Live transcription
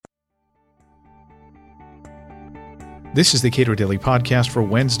This is the Cato Daily Podcast for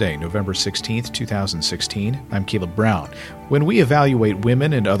Wednesday, November 16th, 2016. I'm Caleb Brown. When we evaluate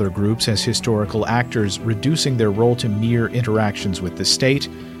women and other groups as historical actors, reducing their role to mere interactions with the state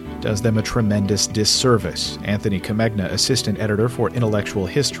does them a tremendous disservice. Anthony Comegna, Assistant Editor for Intellectual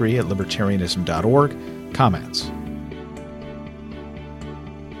History at Libertarianism.org, comments.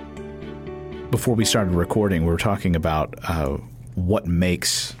 Before we started recording, we were talking about what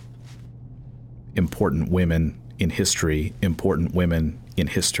makes important women in history, important women in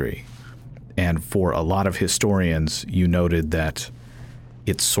history. And for a lot of historians, you noted that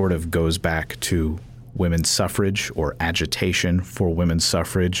it sort of goes back to women's suffrage or agitation for women's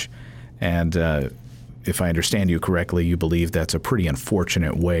suffrage. And if I understand you correctly, you believe that's a pretty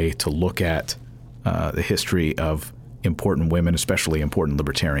unfortunate way to look at the history of important women, especially important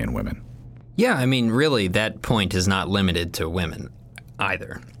libertarian women. Yeah, I mean, really, that point is not limited to women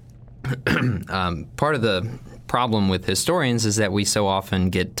either. Part of the problem with historians is that we so often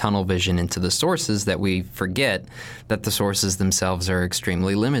get tunnel vision into the sources that we forget that the sources themselves are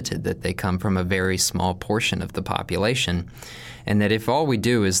extremely limited, that they come from a very small portion of the population, and that if all we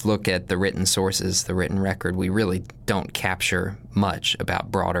do is look at the written sources, the written record, we really don't capture much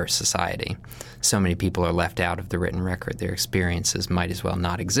about broader society. So many people are left out of the written record. Their experiences might as well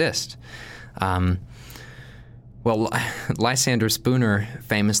not exist. Well, Lysander Spooner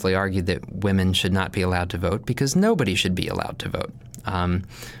famously argued that women should not be allowed to vote because nobody should be allowed to vote. I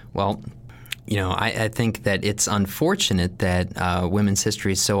think that it's unfortunate that women's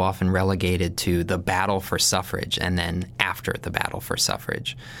history is so often relegated to the battle for suffrage and then after the battle for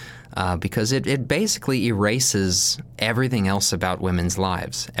suffrage. Because it basically erases everything else about women's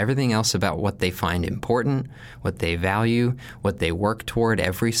lives, everything else about what they find important, what they value, what they work toward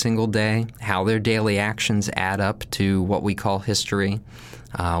every single day, how their daily actions add up to what we call history,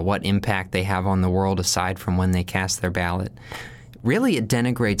 what impact they have on the world aside from when they cast their ballot. Really, it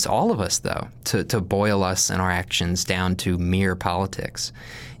denigrates all of us, though, to boil us and our actions down to mere politics.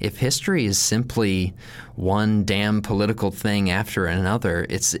 If history is simply one damn political thing after another,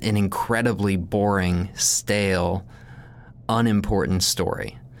 it's an incredibly boring, stale, unimportant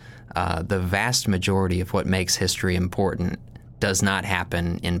story. The vast majority of what makes history important does not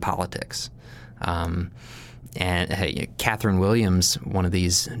happen in politics. Catherine Williams, one of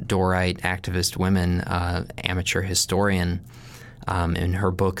these Dorite activist women, amateur historian, in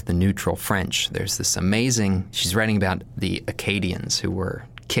her book, The Neutral French, there's this amazing, she's writing about the Acadians who were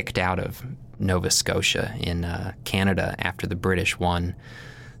kicked out of Nova Scotia in Canada after the British won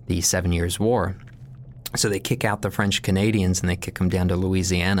the 7 Years' War. So they kick out the French Canadians and they kick them down to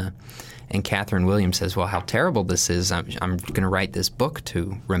Louisiana. And Catherine Williams says, well, how terrible this is. I'm going to write this book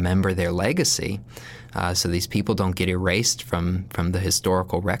to remember their legacy so these people don't get erased from the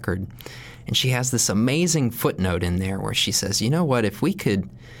historical record. And she has this amazing footnote in there where she says, you know what, if we could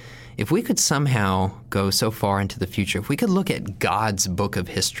somehow go so far into the future, if we could look at God's book of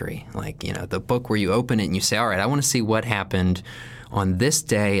history, like, you know, the book where you open it and you say, all right, I want to see what happened on this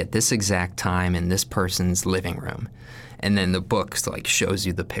day at this exact time in this person's living room. And then the book like shows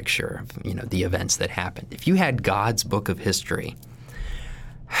you the picture of, you know, the events that happened. If you had God's book of history,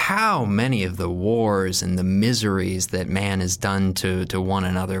 how many of the wars and the miseries that man has done to one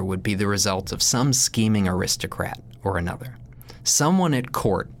another would be the result of some scheming aristocrat or another? Someone at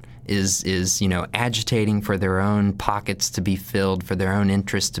court is agitating for their own pockets to be filled, for their own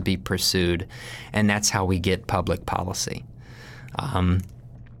interests to be pursued, and that's how we get public policy.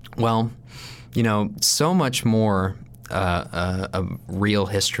 So much more of real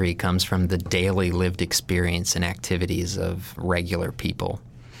history comes from the daily lived experience and activities of regular people.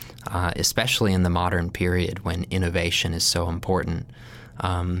 Especially in the modern period when innovation is so important.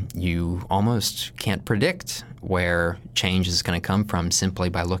 You almost can't predict where change is going to come from simply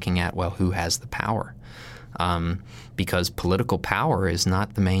by looking at, well, who has the power? Because political power is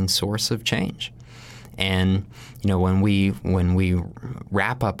not the main source of change. And, you know, when we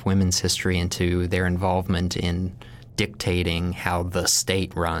wrap up women's history into their involvement in dictating how the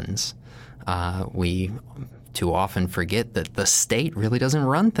state runs, we too often forget that the state really doesn't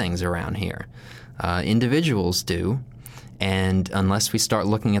run things around here. Individuals do, and unless we start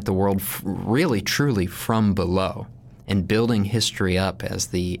looking at the world really truly from below and building history up as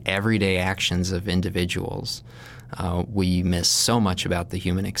the everyday actions of individuals, we miss so much about the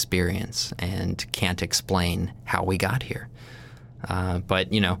human experience and can't explain how we got here.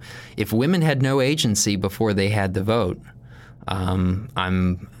 But, you know, if women had no agency before they had the vote,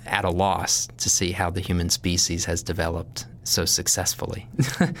 I'm at a loss to see how the human species has developed so successfully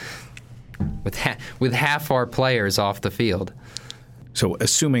with half our players off the field. So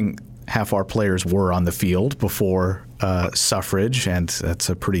assuming half our players were on the field before suffrage, and that's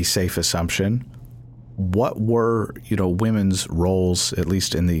a pretty safe assumption. What were, women's roles, at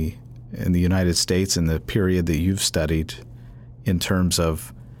least in the United States in the period that you've studied, in terms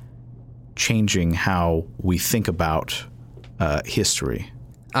of changing how we think about history?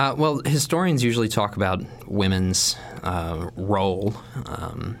 Well, historians usually talk about women's role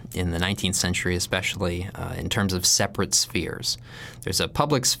in the 19th century, especially in terms of separate spheres. There's a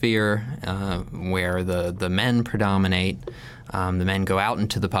public sphere where the men predominate. The men go out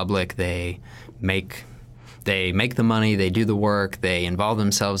into the public. They make the money. They do the work. They involve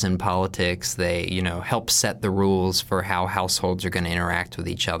themselves in politics. They, help set the rules for how households are going to interact with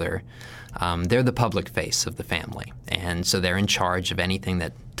each other. They're the public face of the family, and so they're in charge of anything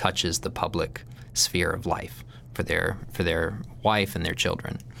that touches the public sphere of life for their wife and their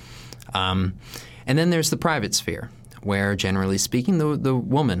children. And then there's the private sphere, where generally speaking, the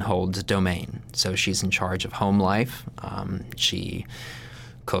woman holds domain. So she's in charge of home life. She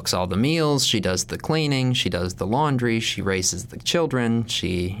cooks all the meals. She does the cleaning. She does the laundry. She raises the children.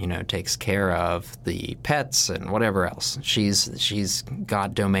 She, takes care of the pets and whatever else. She's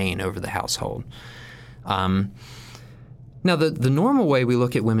got domain over the household. Now, the normal way we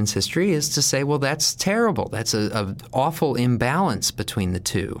look at women's history is to say, well, that's terrible. That's an awful imbalance between the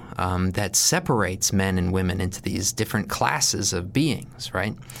two that separates men and women into these different classes of beings,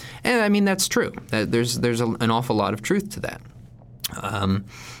 right? And I mean, that's true. There's an awful lot of truth to that.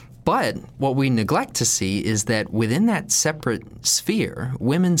 But what we neglect to see is that within that separate sphere,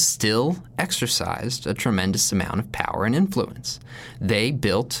 women still exercised a tremendous amount of power and influence. They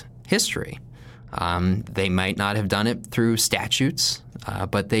built history. They might not have done it through statutes,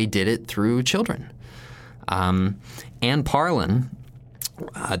 but they did it through children. Anne Parlin,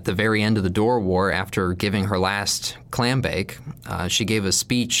 at the very end of the Dorr War, after giving her last clambake, she gave a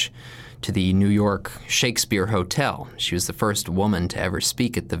speech to the New York Shakespeare Hotel. She was the first woman to ever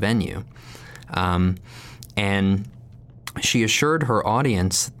speak at the venue. And she assured her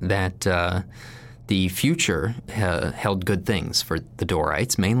audience that the future held good things for the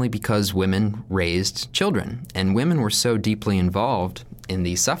Dorrites, mainly because women raised children. And women were so deeply involved in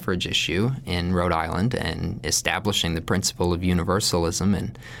the suffrage issue in Rhode Island and establishing the principle of universalism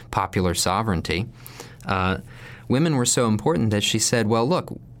and popular sovereignty. Women were so important that she said, well,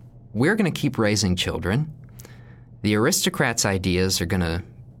 look, we're going to keep raising children. The aristocrats' ideas are going to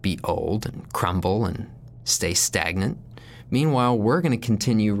be old and crumble and stay stagnant. Meanwhile, we're going to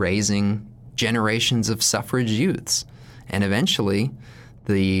continue raising generations of suffrage youths. And eventually,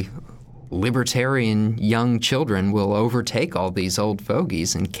 the libertarian young children will overtake all these old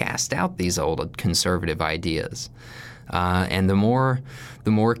fogies and cast out these old conservative ideas. And the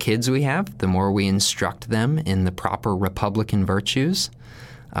more kids we have, the more we instruct them in the proper Republican virtues,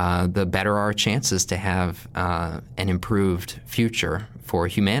 the better our chances to have an improved future for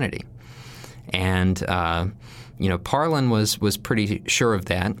humanity. And Parlin was pretty sure of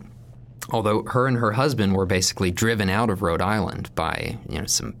that, although her and her husband were basically driven out of Rhode Island by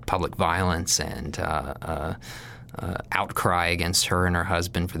some public violence and outcry against her and her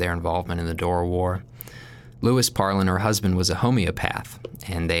husband for their involvement in the Dorr War. Lewis Parlin, her husband, was a homeopath,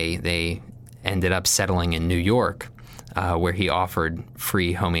 and they ended up settling in New York, where he offered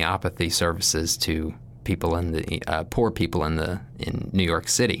free homeopathy services to people in the poor people in New York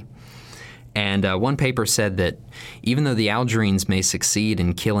City. And one paper said that even though the Algerines may succeed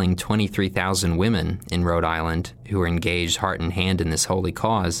in killing 23,000 women in Rhode Island who are engaged heart and hand in this holy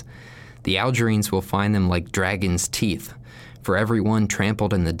cause, the Algerines will find them like dragon's teeth. For every one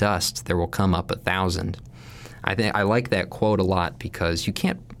trampled in the dust, there will come up 1,000. I like that quote a lot because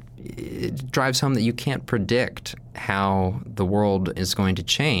it drives home that you can't predict how the world is going to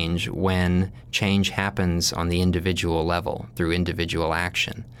change when change happens on the individual level through individual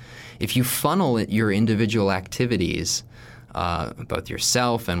action. If you funnel your individual activities, both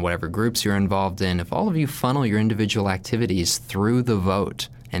yourself and whatever groups you're involved in, if all of you funnel your individual activities through the vote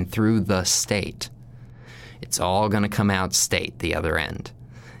and through the state, it's all going to come out state the other end.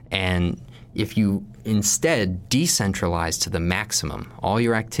 And if you instead decentralize to the maximum all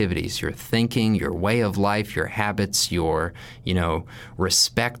your activities, your thinking, your way of life, your habits, your,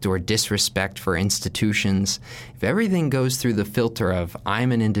 respect or disrespect for institutions, if everything goes through the filter of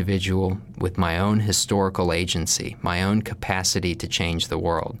I'm an individual with my own historical agency, my own capacity to change the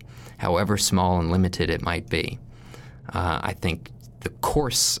world, however small and limited it might be, I think the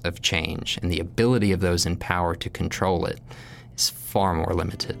course of change and the ability of those in power to control it is far more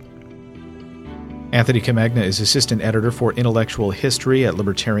limited. Anthony Comegna is assistant editor for intellectual history at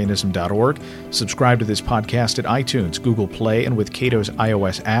libertarianism.org. Subscribe to this podcast at iTunes, Google Play, and with Cato's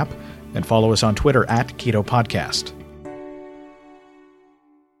iOS app, and follow us on Twitter at Cato Podcast.